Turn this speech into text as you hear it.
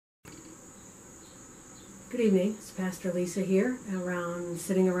Good evening, it's Pastor Lisa here,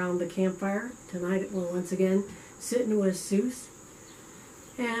 sitting around the campfire. Tonight we're once again sitting with Seuss,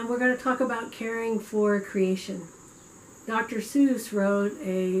 and we're going to talk about caring for creation. Dr. Seuss wrote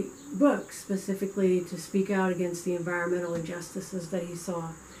a book specifically to speak out against the environmental injustices that he saw,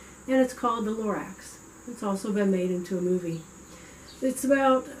 and it's called the Lorax. It's also been made into a movie. It's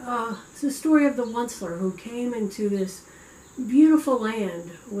about it's the story of the Onceler who came into this beautiful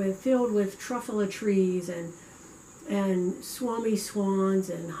land filled with truffula trees and swami swans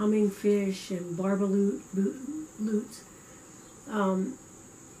and humming fish and barbaloots.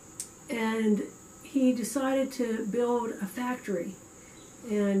 And he decided to build a factory,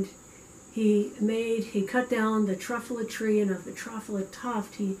 and he cut down the truffula tree, and of the truffula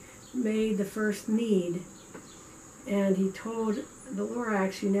tuft he made the first mead. And he told the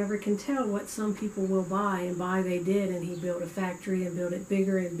Lorax, you never can tell what some people will buy, and buy they did, and he built a factory and built it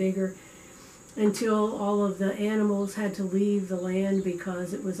bigger and bigger until all of the animals had to leave the land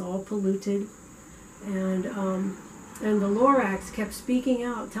because it was all polluted. And the Lorax kept speaking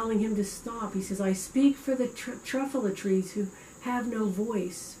out, telling him to stop. He says, I speak for the truffula trees who have no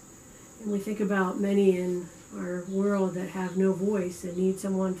voice. And we think about many in our world that have no voice and need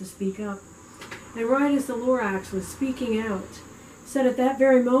someone to speak up. And right as the Lorax was speaking out, said at that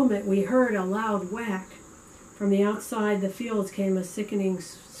very moment we heard a loud whack. From the outside the fields came a sickening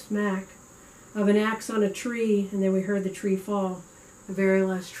smack of an axe on a tree, and then we heard the tree fall, the very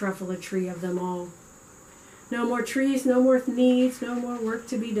last truffula tree of them all. No more trees, no more needs, no more work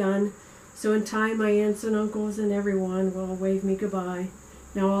to be done. So in time my aunts and uncles and everyone will wave me goodbye.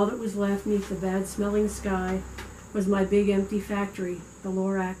 Now all that was left neath the bad-smelling sky was my big empty factory, the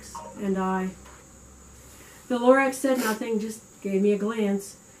Lorax, and I. The Lorax said nothing, just gave me a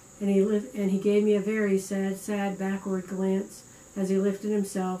glance, and he gave me a very sad backward glance as he lifted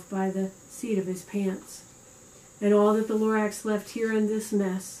himself by the seat of his pants. And all that the Lorax left here in this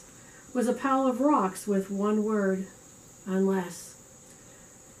mess was a pile of rocks with one word, unless.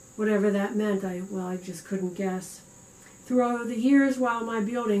 Whatever that meant, I just couldn't guess. Throughout the years, while my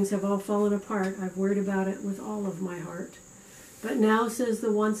buildings have all fallen apart, I've worried about it with all of my heart. But now, says the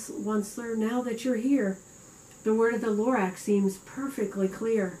Onceler, now that you're here, the word of the Lorax seems perfectly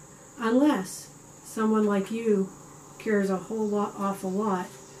clear. Unless someone like you cares a awful lot,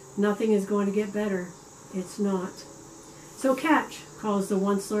 nothing is going to get better. It's not. So catch, calls the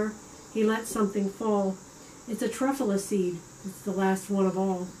Onceler. He lets something fall. It's a truffula seed. It's the last one of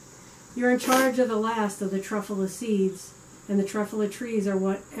all. You're in charge of the last of the truffula seeds, and the truffula trees are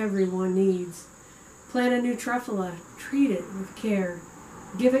what everyone needs. Plant a new truffula, treat it with care.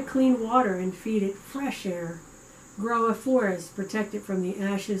 Give it clean water and feed it fresh air. Grow a forest, protect it from the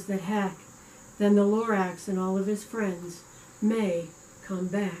ashes that hack. Then the Lorax and all of his friends may come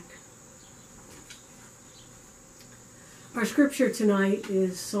back. Our scripture tonight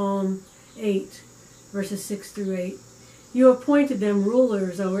is Psalm 8, verses 6 through 8. You appointed them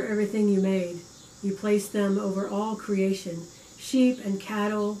rulers over everything you made. You placed them over all creation, sheep and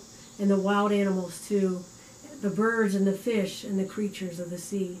cattle and the wild animals too, the birds and the fish and the creatures of the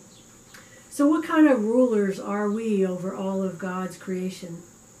sea. So what kind of rulers are we over all of God's creation?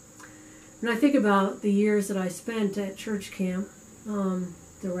 When I think about the years that I spent at church camp,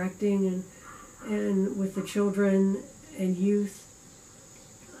 directing and with the children and youth,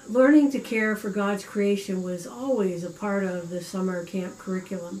 learning to care for God's creation was always a part of the summer camp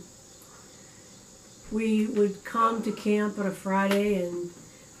curriculum. We would come to camp on a Friday and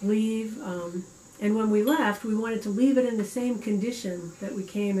leave, and when we left, we wanted to leave it in the same condition that we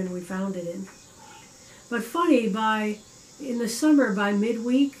came and we found it in. But funny, in the summer, by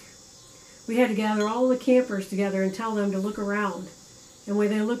midweek, we had to gather all the campers together and tell them to look around. And when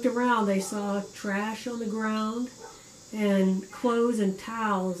they looked around, they saw trash on the ground and clothes and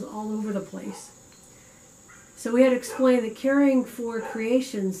towels all over the place. So we had to explain that caring for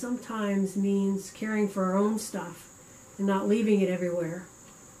creation sometimes means caring for our own stuff and not leaving it everywhere.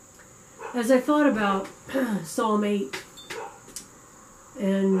 As I thought about Psalm 8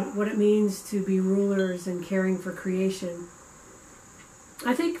 and what it means to be rulers and caring for creation,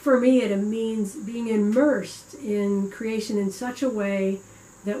 I think for me it means being immersed in creation in such a way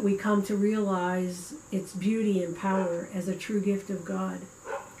that we come to realize its beauty and power as a true gift of God.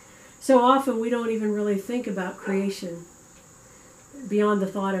 So often we don't even really think about creation beyond the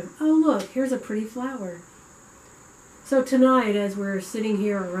thought of, oh look, here's a pretty flower. So tonight, as we're sitting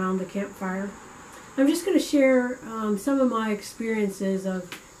here around the campfire, I'm just going to share some of my experiences of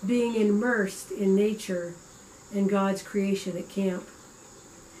being immersed in nature and God's creation at camp.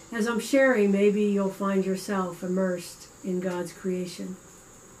 As I'm sharing, maybe you'll find yourself immersed in God's creation.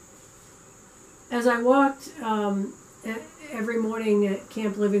 As I walked every morning at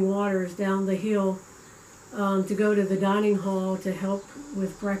Camp Living Waters down the hill to go to the dining hall to help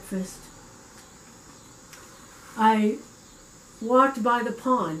with breakfast, I walked by the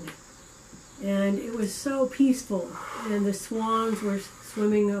pond, and it was so peaceful, and the swans were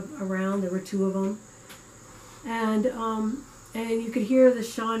swimming around. There were 2 of them, and you could hear the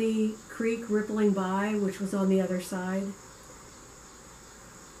Shawnee Creek rippling by, which was on the other side.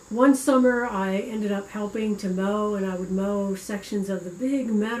 One summer I ended up helping to mow, and I would mow sections of the big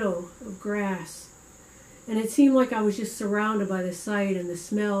meadow of grass, and it seemed like I was just surrounded by the sight and the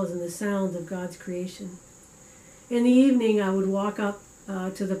smells and the sounds of God's creation. In the evening, I would walk up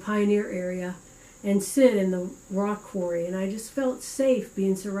to the Pioneer area and sit in the rock quarry, and I just felt safe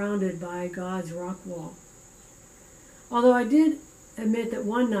being surrounded by God's rock wall. Although I did admit that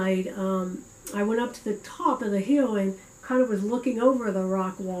one night I went up to the top of the hill and kind of was looking over the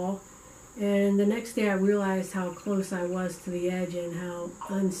rock wall, and the next day I realized how close I was to the edge and how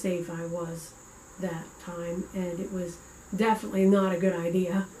unsafe I was that time, and it was definitely not a good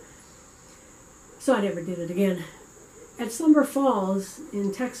idea. So I never did it again. At Slumber Falls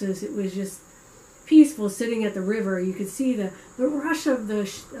in Texas, it was just peaceful sitting at the river. You could see the rush of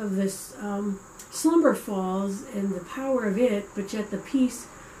this Slumber Falls and the power of it, but yet the peace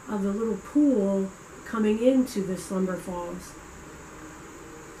of the little pool coming into the Slumber Falls.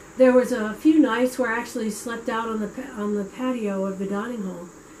 There was a few nights where I actually slept out on the patio of the dining hall,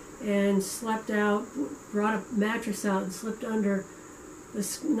 and slept out, brought a mattress out and slept under the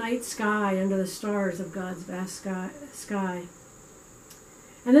night sky, under the stars of God's vast sky.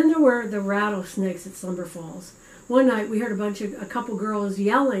 And then there were the rattlesnakes at Slumber Falls. One night we heard a couple girls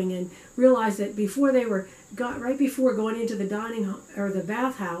yelling, and realized that right before going into the dining hall or the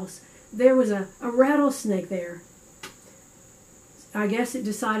bathhouse, there was a rattlesnake there. I guess it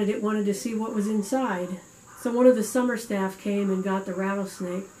decided it wanted to see what was inside. So one of the summer staff came and got the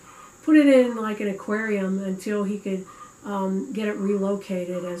rattlesnake, put it in like an aquarium until he could get it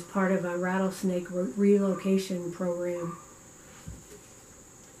relocated as part of a rattlesnake relocation program.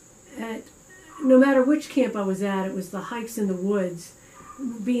 No matter which camp I was at, it was the hikes in the woods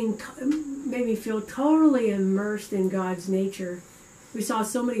made me feel totally immersed in God's nature. We saw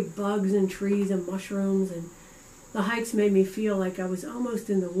so many bugs and trees and mushrooms, and the hikes made me feel like I was almost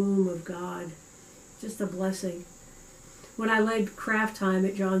in the womb of God. Just a blessing. When I led craft time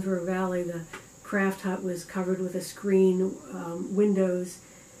at Johns River Valley, the craft hut was covered with a screen, windows,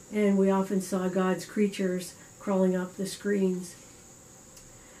 and we often saw God's creatures crawling up the screens.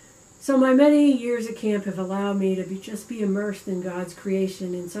 So my many years at camp have allowed me to just be immersed in God's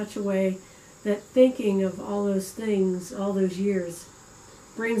creation in such a way that thinking of all those things, all those years,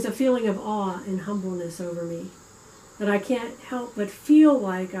 brings a feeling of awe and humbleness over me, that I can't help but feel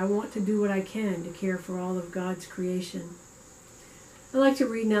like I want to do what I can to care for all of God's creation. I'd like to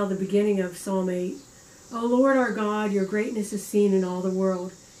read now the beginning of Psalm 8. O Lord our God, your greatness is seen in all the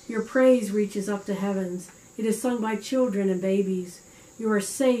world. Your praise reaches up to heavens. It is sung by children and babies. You are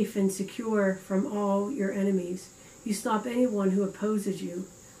safe and secure from all your enemies. You stop anyone who opposes you.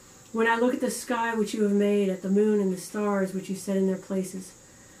 When I look at the sky which you have made, at the moon and the stars which you set in their places,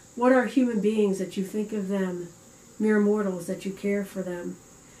 what are human beings that you think of them, mere mortals that you care for them?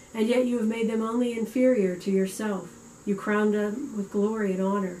 And yet you have made them only inferior to yourself. You crowned them with glory and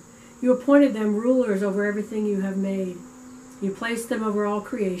honor. You appointed them rulers over everything you have made. You placed them over all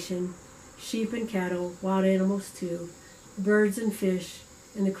creation, sheep and cattle, wild animals too, birds and fish,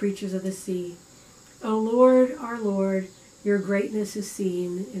 and the creatures of the sea. O Lord, our Lord, your greatness is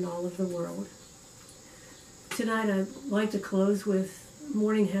seen in all of the world. Tonight I'd like to close with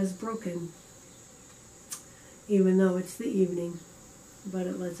Morning Has Broken, even though it's the evening, but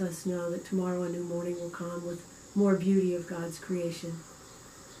it lets us know that tomorrow a new morning will come with more beauty of God's creation.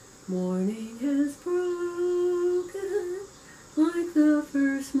 Morning has broken like the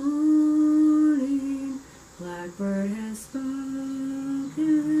first morning. Blackbird has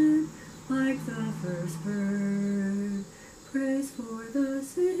spoken like the first bird. Praise for the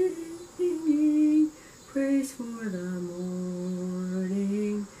singing, praise for the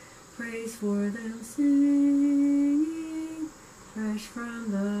morning, praise for them singing, fresh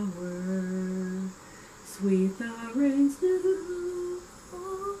from the word. Sweet the rain's new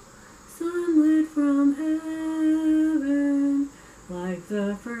fall, sunlit from heaven, like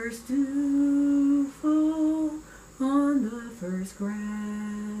the first dew fall on the first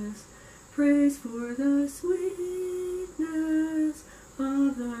grass. Praise for the sweetness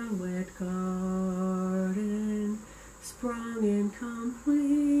of the wet garden, sprung in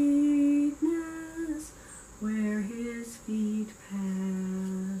completeness where his feet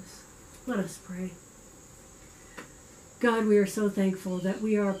pass. Let us pray. God, we are so thankful that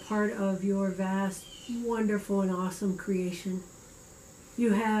we are part of your vast, wonderful, and awesome creation.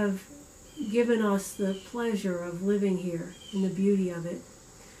 You have given us the pleasure of living here in the beauty of it.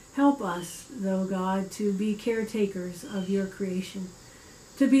 Help us, though, God, to be caretakers of your creation,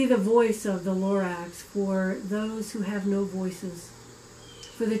 to be the voice of the Lorax for those who have no voices,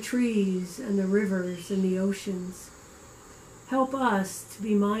 for the trees and the rivers and the oceans. Help us to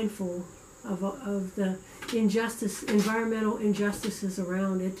be mindful of the environmental injustices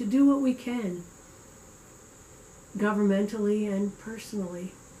around it, to do what we can, governmentally and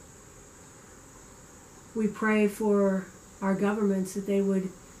personally. We pray for our governments that they would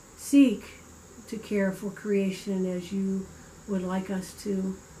seek to care for creation as you would like us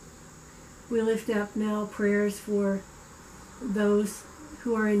to. We lift up now prayers for those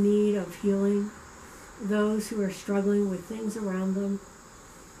who are in need of healing, those who are struggling with things around them.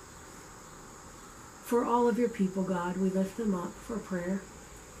 For all of your people, God, we lift them up for prayer.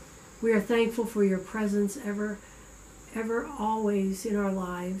 We are thankful for your presence ever, always in our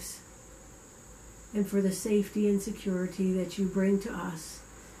lives, and for the safety and security that you bring to us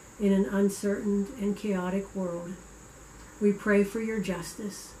in an uncertain and chaotic world. We pray for your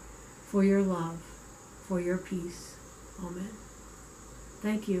justice, for your love, for your peace. Amen.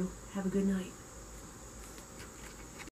 Thank you. Have a good night.